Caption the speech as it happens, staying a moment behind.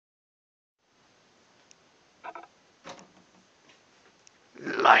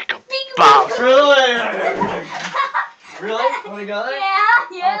Bounce. Really? Really? Wanna go there?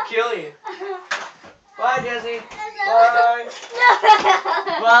 Yeah. I'll kill you. Bye, Jesse. Bye.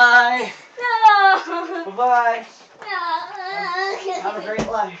 Bye. No. Bye-bye. No. Have a great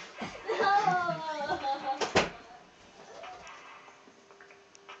life. No.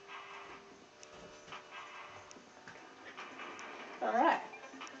 Alright.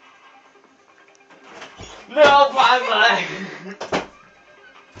 No, bye-bye.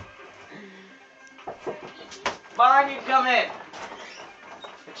 Fine, you come in.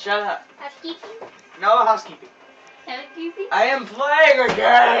 But shut up. Housekeeping? No housekeeping. Housekeeping? I am playing a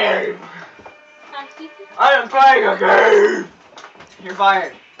game. Housekeeping? I am playing a game. You're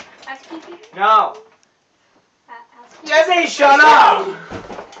fired. Housekeeping? No. Housekeeping? Jesse, shut up.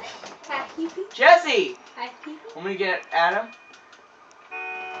 Housekeeping? Jesse. Housekeeping? Want me to get Adam?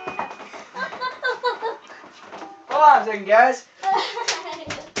 Hold on a second, guys.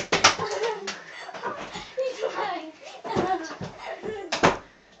 He's fine.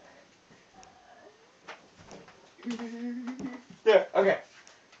 There, okay.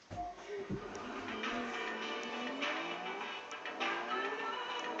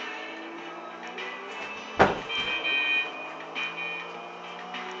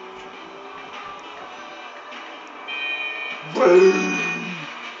 Boom!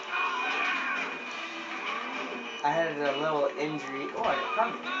 I had a little injury. Oh, I got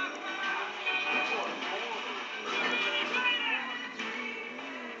coming.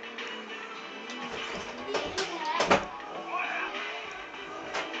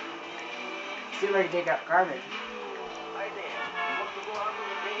 See if I can take out Carmen.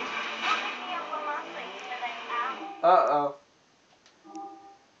 Uh-oh.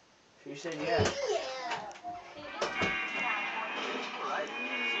 She said yes.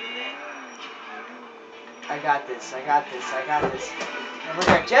 I got this, I got this, I got this. And look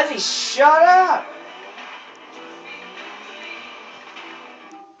at Jesse, shut up!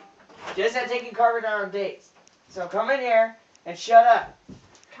 Jesse, I'm taking Carmen out on dates. So come in here and shut up.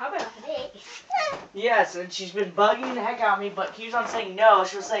 Carmen on a date? Yes, and she's been bugging the heck out of me, but keeps on saying no.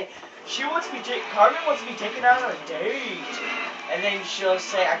 She'll say, Carmen wants to be taken out on a date. And then she'll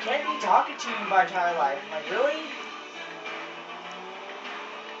say, I can't be talking to you my entire life. I'm like, really?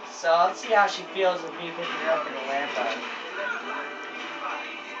 So let's see how she feels with me picking her up in a Lambo.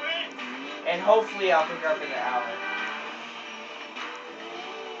 And hopefully I'll pick her up in an hour.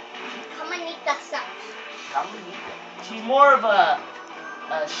 She's more of a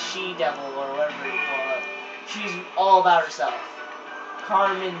she-devil or whatever you call it. She's all about herself.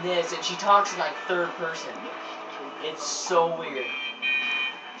 Carmen this, and she talks in like third person. It's so weird.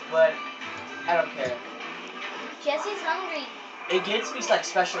 But I don't care. Jesse's hungry. It gives me like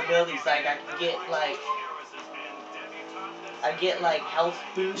special abilities, like I get like health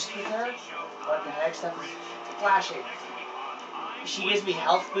boost with her. What the heck, stuff is flashing. She gives me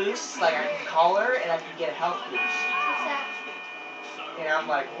health boosts, like I can call her and I can get a health boost. What's that? And I'm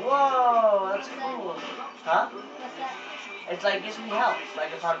like, whoa, that's What's that? cool. Huh? What's that? It's like gives me health.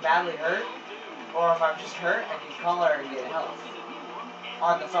 Like if I'm badly hurt, or if I'm just hurt, I can call her and get health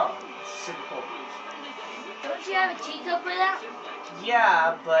on the phone. It's super cool. Don't you have a cheat code for that?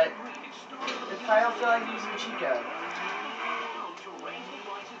 Yeah, but if I don't feel like using a cheat code.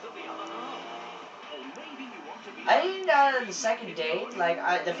 I didn't on the second date.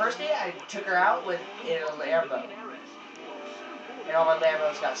 Like the first date, I took her out in a Lambo, and all my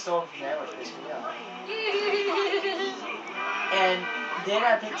Lambos got stolen from there, which pissed me off. And then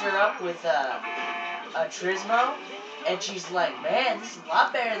I picked her up with a Turismo, and she's like, "Man, this is a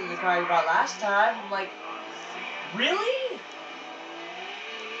lot better than the car you bought last time." I'm like, "Really?"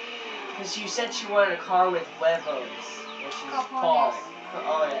 Because she said she wanted a car with huevos, which is paws.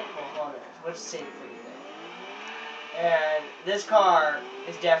 Oh yeah, cojones. What's the same thing? And this car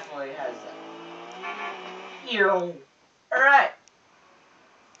definitely has that. Alright.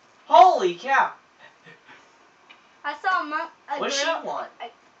 Holy cow. I saw a What does she gorilla. want?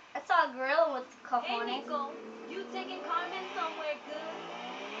 I saw a gorilla with cojones. Hey, Nico, you taking Carmen somewhere good?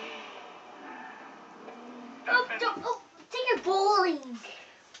 Oh, take her bowling.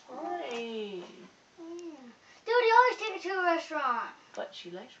 Why? Dude, you always take her to a restaurant. But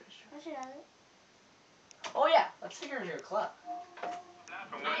she likes restaurants. No, she doesn't. Oh yeah, let's take her to a club.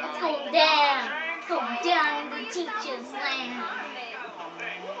 Let's go down. Let's go down in the teacher's land.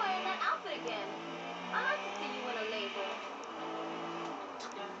 You're wearing that outfit again. I like to see you in a label.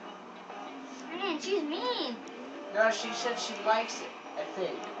 Man, she's mean. No, she said she likes it, I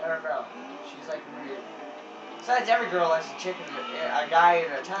think. I don't know. She's like weird. Besides, every girl likes a chicken, a guy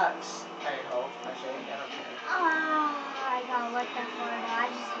in a tux. I hope. I think. I don't care. I gotta look that for it. I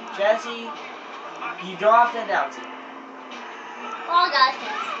just. Jesse, you don't have to announce it. Oh, God,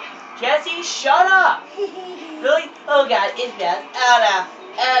 Jesse, shut up! Really? Oh God, it's bad.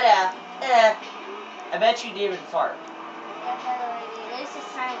 I bet you didn't fart. It's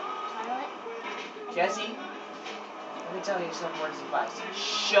just silent. Jesse, let me tell you some words of advice.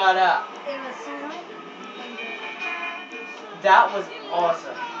 Shut up. It was silent. That was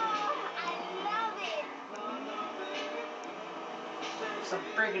awesome. Some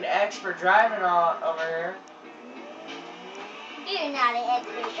freaking expert driving over here. You're not an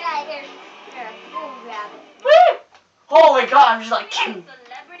expert driver. You're a fool driver. Woo! Holy God, I'm just like.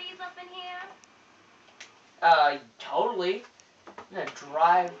 Celebrities up in here? Totally. I'm gonna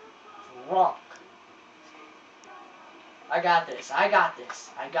drive drunk. I got this. I got this.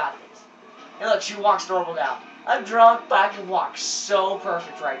 I got this. Hey, look, she walks normal now. I'm drunk, but I can walk so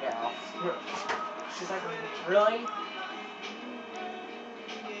perfect right now. She's like, really?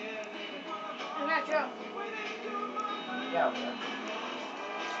 I'm not drunk. Yeah, man.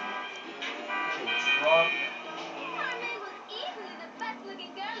 Drunk. Carmen was easily the best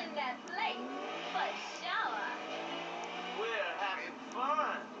looking girl in that place. For sure. We're having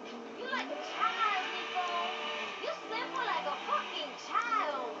fun. You like a child, Nico. You simple like a fucking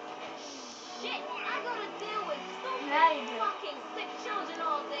child. Shit, I gotta deal with stupid fucking sick children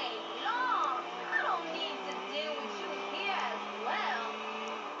all day long. I don't need to deal with you here as well.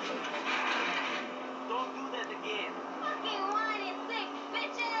 Don't do that again. Fucking whiny sick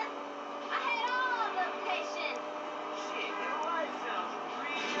bitches. I had all the patience. Shit, your life sounds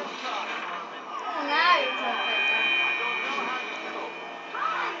real tough, Carmen. Oh, now you're drunk right there. I don't know how to cope.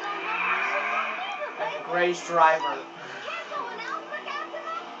 Carmen don't know how she fucking either, That's baby. Grace Driver. Can't someone else look after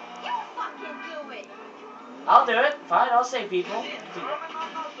them? You fucking do it. I'll do it. Fine, I'll save people. Carmen,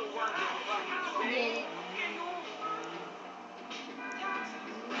 I'm not the one to fucking Did it.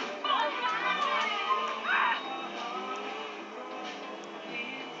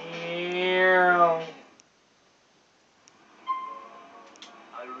 Yeah.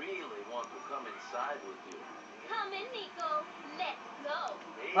 I really want to come inside with you. Come in, Nico. Let's go.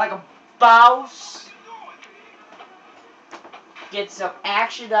 Like a boss. Get some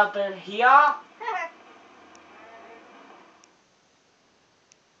action up in here.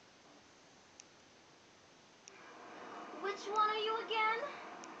 Which one are you again?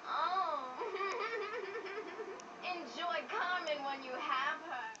 Oh. Enjoy Carmen when you have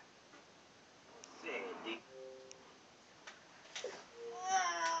her. Say, Dick, it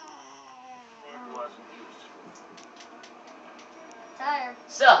wasn't useful. Tired.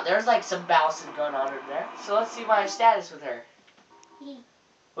 So, there's like some bouncing going on in there. So let's see my status with her.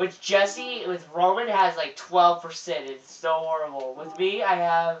 With Jesse, with Roman, it has like 12%. It's so horrible. With me, I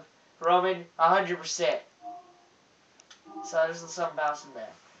have Roman 100%. So there's some bounce in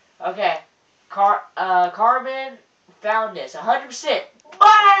there. Okay. Carmen found this. 100%.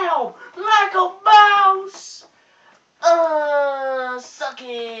 Wow! Like a mouse! Suck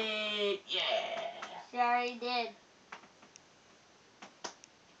it! Yeah! She already did.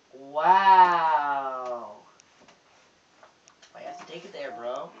 Wow! I have to take it there,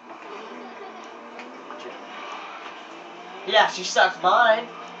 bro. Yeah, she sucked mine.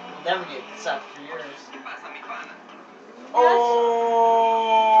 Never get sucked for yours. Oh!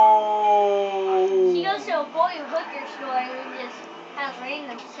 She goes to a boy hooker store and just has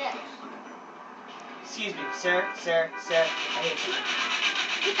random sex. Excuse me, sir, I hate you.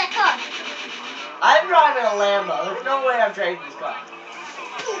 Get that car. I'm driving a Lambo. There's no way I'm driving this car.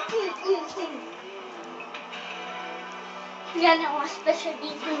 You got no more special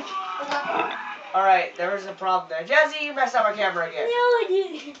defense. Alright, there was a problem there. Jesse, you messed up my camera again. No, I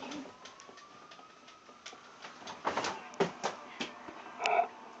didn't.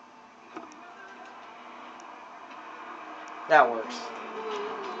 That works.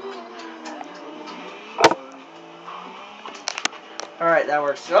 Alright, that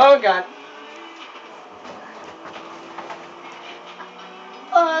works. Oh, God.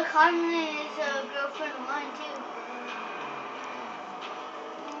 Carmen is a girlfriend of mine, too.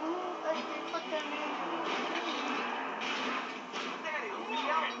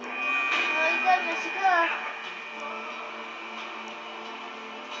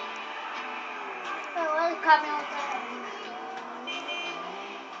 Carmen was there.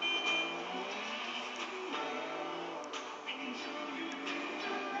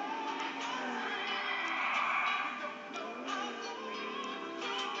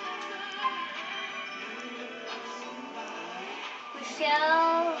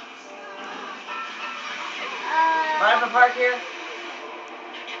 Michelle. park here?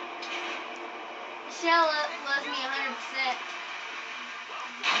 Michelle loves me 100%.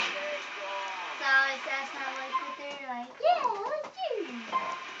 So I always ask my wife with her, like, yeah, let's do.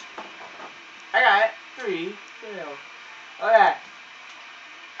 I got it. 3, 2. Okay.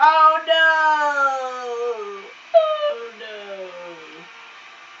 Oh no! Oh no!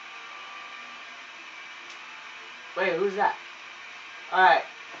 Wait, who's that? Alright.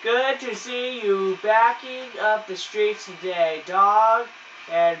 Good to see you backing up the streets today, dog,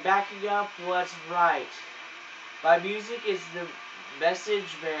 and backing up what's right. My music is the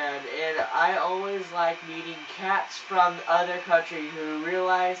message man, and I always like meeting cats from other countries who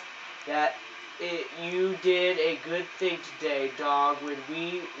realize that you did a good thing today, dog. When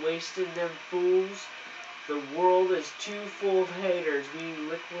we wasted them fools, the world is too full of haters. We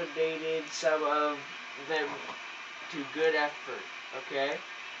liquidated some of them to good effort, okay?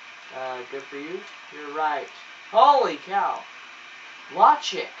 Good for you. You're right. Holy cow.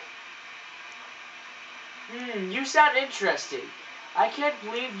 Logic. You sound interesting. I can't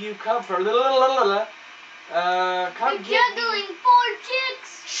believe you come for come You're get juggling me. 4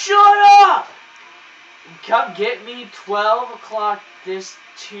 chicks. Shut up! Come get me 12 o'clock this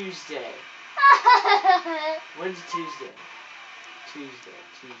Tuesday. When's Tuesday? Tuesday.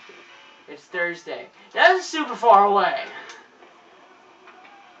 It's Thursday. That's super far away.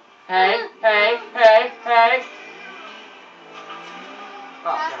 Hey.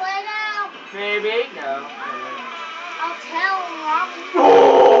 Oh, Halfway now. maybe? No. I'll tell Mommy.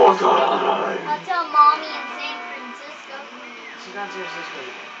 Oh, God. I'll tell Mommy in San Francisco. She's not San Francisco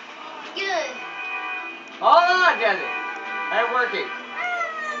anymore. Good. Hold on, Jesse. I'm working.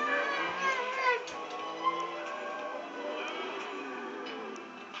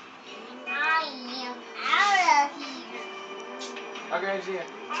 I am out of here. Okay, see ya.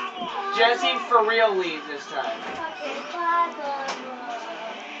 Jesse, for real, leave this time. Okay, bye.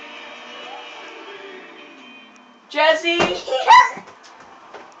 Jesse!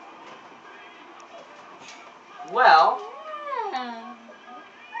 Well,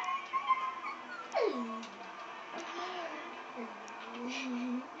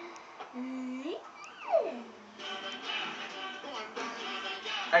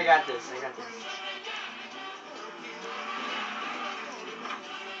 I got this.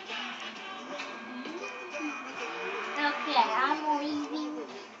 Okay, I'm leaving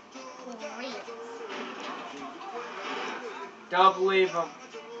for real. Don't believe him.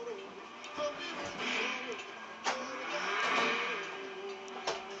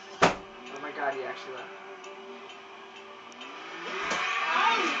 Oh my God, he actually left.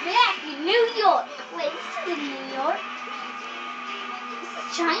 I'm back in New York. Wait, this isn't New York. This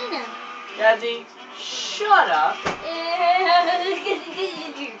is China. Jesse, shut up.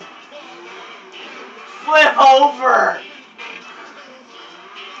 Flip over.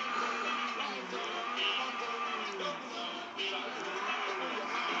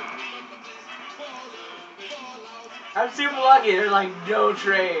 I'm super lucky. There's like no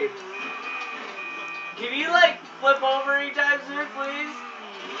trade. Can you like flip over anytime soon, please?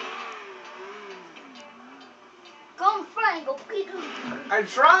 Go in front and go pick him. I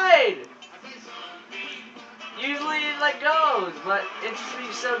tried. Usually it like goes, but it's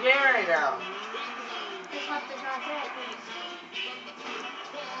just so gay right now. Just want the top right.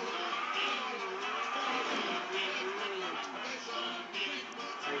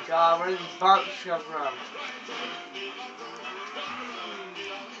 Oh my God, where did these bumps come from?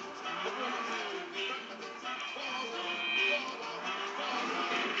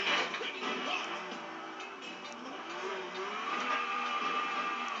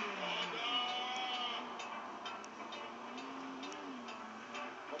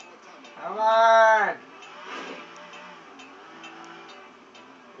 Come on!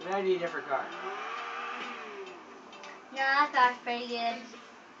 Maybe I need a different car. No, that car's pretty good.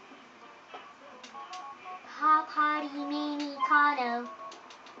 Hop Hardy Mini Kano.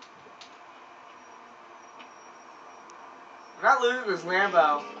 I'm not losing this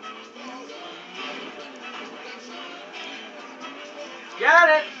Lambo. Got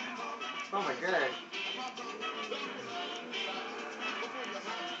it! Oh my God.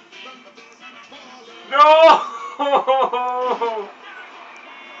 No!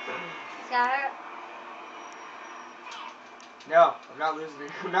 Got her. No, I'm not losing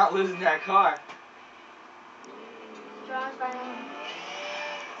it. I'm not losing that car. Draws by one.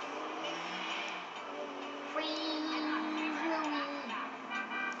 Free Louis.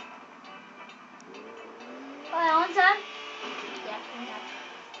 Oh, one time? Yeah, one time.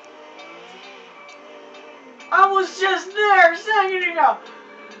 I was just there a second ago.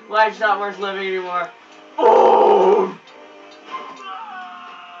 Life's not worth living anymore. Oh!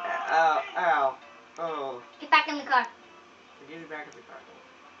 Ow, ow. Oh. Get back in the car. Get me back in the car.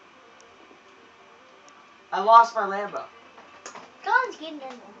 I lost my Lambo. Go on, get in there.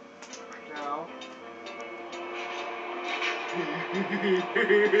 No.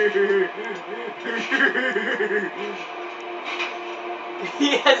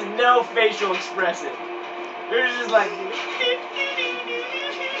 He has no facial expression. They're just like.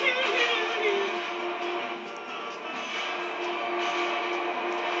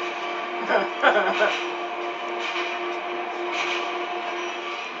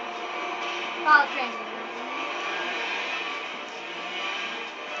 Follow train.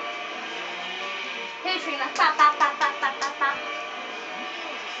 Here, tree, like pop, pop, pop, pop, pop, pop, pop.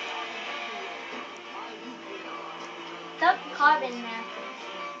 Dump carbon now.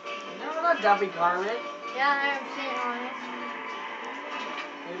 No, we're not dumping carbon. Yeah, 100% on it.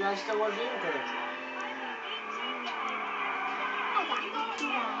 Maybe I still want to be with her.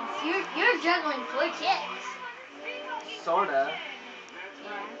 You're juggling 4 chicks. Sorta.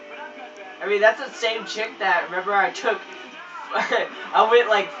 Yeah. I mean, that's the same chick that, remember I took, I went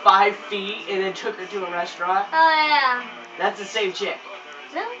like 5 feet and then took her to a restaurant. Oh, yeah. That's the same chick.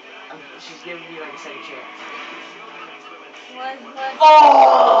 Really? She's giving me like a second chance. What?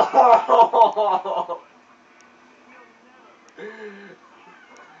 Oh!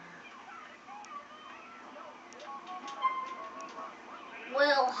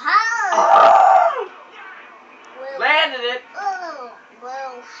 Well, how? Well, Landed it. oh,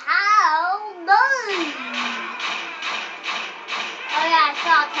 well, how done? Oh yeah, I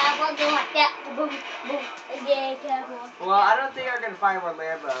saw a cowboy go like that. Boom, boom. Yeah, cowboy. Well, I don't think I'm gonna find more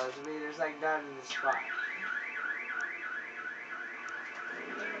Lambos. I mean, there's like none in this spot.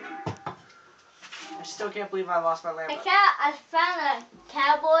 I still can't believe I lost my Lambo. I found a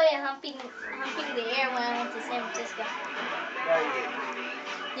cowboy humping the air when I went to San Francisco. No, you didn't.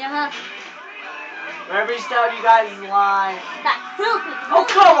 Yeah, Whatever he's telling you guys is a lie. Stop. Oh,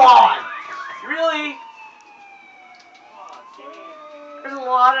 come on! Really? There's a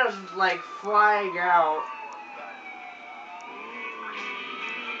lot of, like, flying out.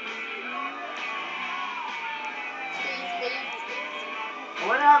 I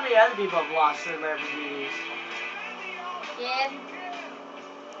wonder how many other people have lost their Lamborghinis. Yeah.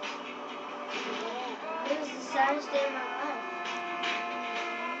 This is the saddest day of my life.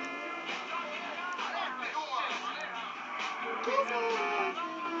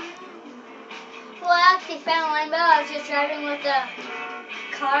 Well, I actually found a Lambo. I was just driving with the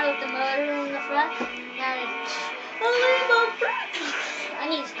car with the motor in the front. And a Lambo. I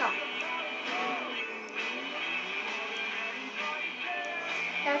need this car.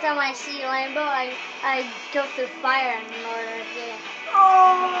 Every time I see a Lambo, I go through fire in order to get it.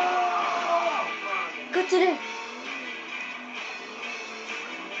 Oh! Go to the.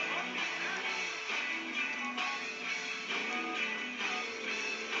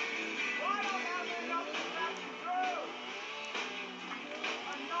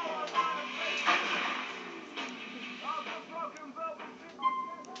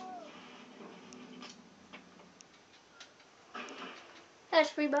 That's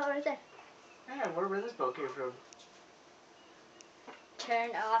free boat right there. Yeah, where this boat came from.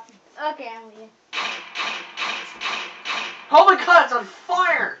 Turned off. Okay, I'm leaving. Oh my god, it's on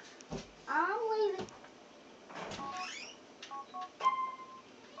fire! I'm leaving.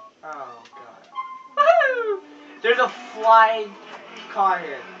 Oh god. Woohoo! There's a flying car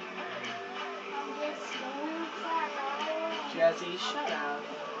here. I'm just going fly. Jesse, shut up.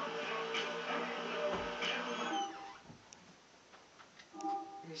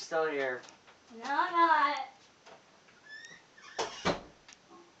 He's still here. No, I'm not.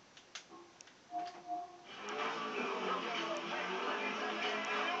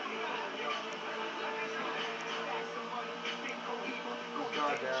 He's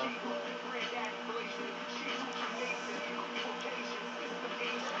gone down.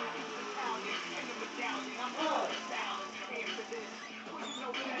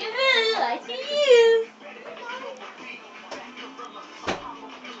 I see you.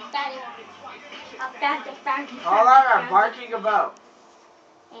 All right, I'm barking about.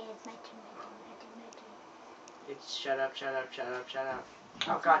 Hey, it's my turn, my turn. It's shut up, shut up, shut up, shut up.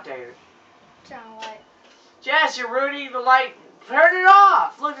 Oh god dang it. Turn what? Jess, you're ruining the light. Turn it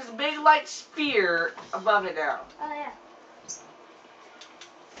off! Look, there's a big light sphere above it now. Oh, yeah.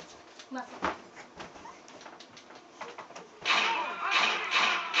 Nothing.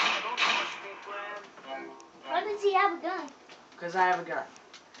 Why does he have a gun? Because I have a gun.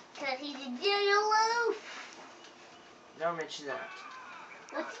 Because he's a gigolo. Don't mention that.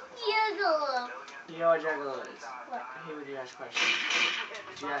 What's a gigolo? You know what Juggalo is? What? I hate when you ask questions.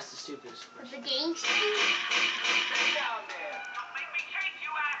 But you ask the stupidest The question. gangster? Stay down there.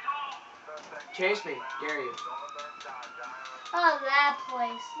 Chase me, dare you. Oh, that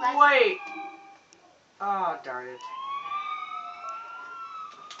place. Wait! Oh, darn it.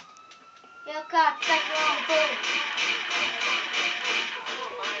 Yo, cop, check your own food.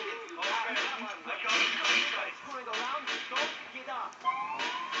 Going around, don't get up.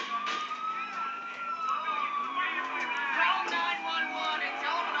 Call 911 and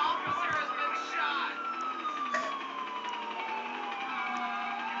tell them an officer has been shot.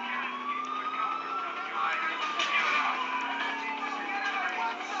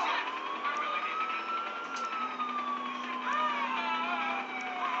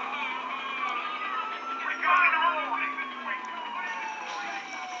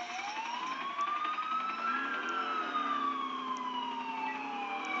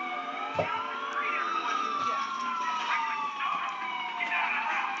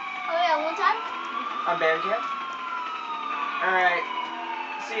 Oh, yeah, one time? On Bandcamp? Alright.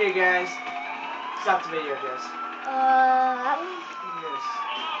 See you guys. Stop the video, Jess. That one? Yes.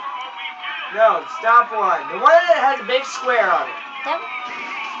 No, stop one. The one that has a big square on it. That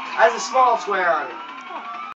Has a small square on it.